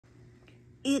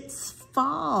It's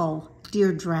Fall,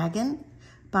 Dear Dragon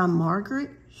by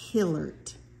Margaret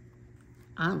Hillert.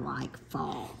 I like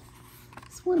fall.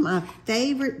 It's one of my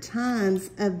favorite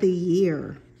times of the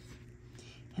year.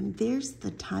 And there's the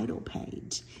title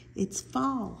page. It's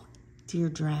Fall, Dear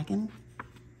Dragon.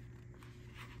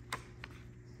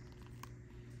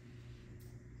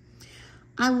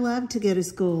 I love to go to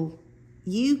school.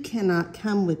 You cannot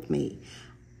come with me.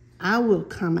 I will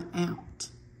come out.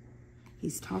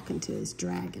 He's talking to his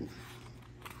dragon.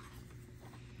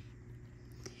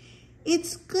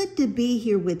 It's good to be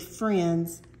here with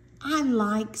friends. I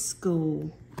like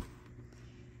school.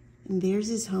 And there's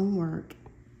his homework.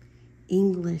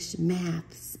 English,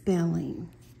 math,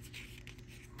 spelling.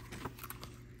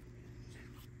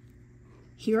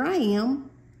 Here I am.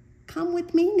 Come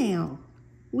with me now.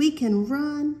 We can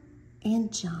run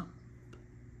and jump.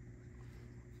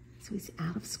 So he's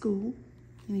out of school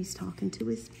and he's talking to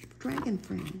his dragon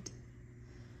friend.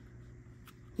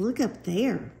 Look up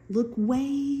there. Look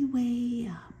way,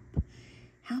 way up.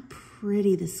 How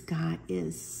pretty the sky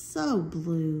is. So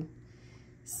blue.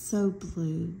 So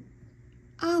blue.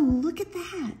 Oh, look at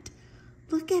that.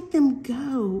 Look at them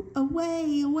go.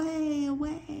 Away, away,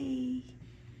 away.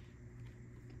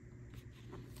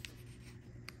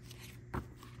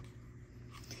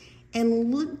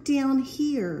 And look down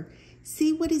here.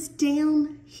 See what is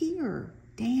down here?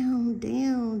 Down,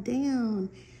 down, down.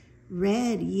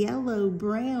 Red, yellow,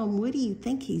 brown. What do you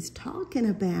think he's talking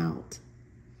about?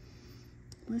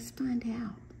 Let's find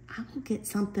out. I will get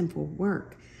something for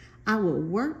work. I will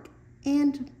work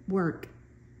and work.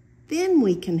 Then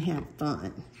we can have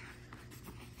fun.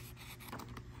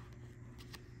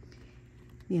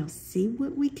 Now see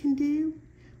what we can do?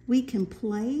 We can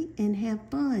play and have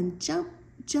fun. Jump,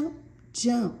 jump,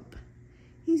 jump.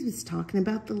 He was talking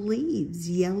about the leaves,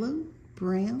 yellow,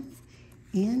 brown,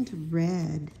 and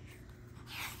red.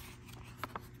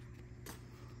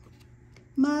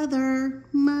 Mother,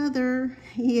 Mother,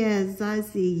 yes, I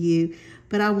see you,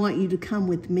 but I want you to come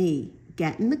with me.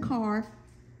 Get in the car.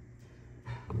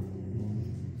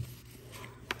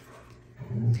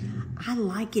 I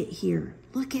like it here.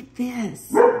 Look at this.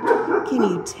 Can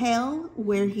you tell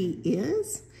where he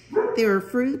is? There are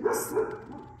fruits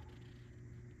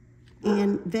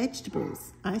and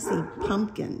vegetables. I see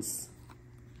pumpkins.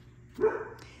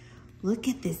 Look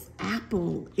at this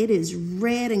apple. It is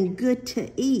red and good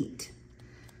to eat.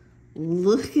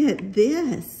 Look at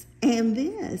this and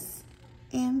this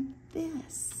and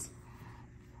this.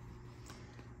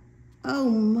 Oh,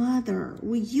 Mother,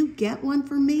 will you get one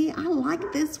for me? I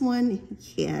like this one.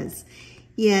 Yes,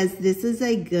 yes, this is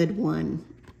a good one.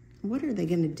 What are they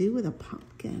going to do with a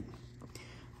pumpkin?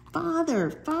 Father,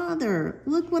 Father,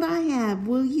 look what I have.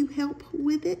 Will you help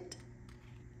with it?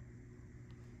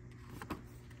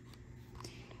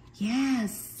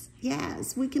 Yes,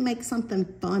 yes, we can make something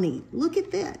funny. Look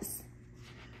at this.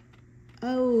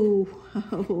 Oh,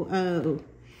 oh, oh.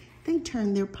 They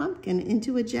turned their pumpkin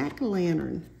into a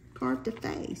jack-o'-lantern, carved a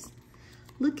face.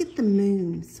 Look at the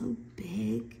moon, so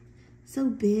big,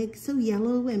 so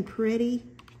yellow and pretty.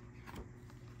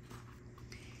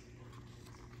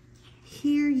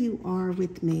 Here you are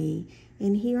with me,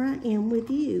 and here I am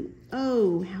with you.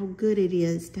 Oh, how good it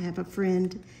is to have a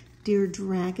friend, dear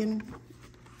dragon.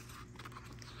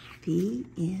 The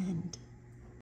end.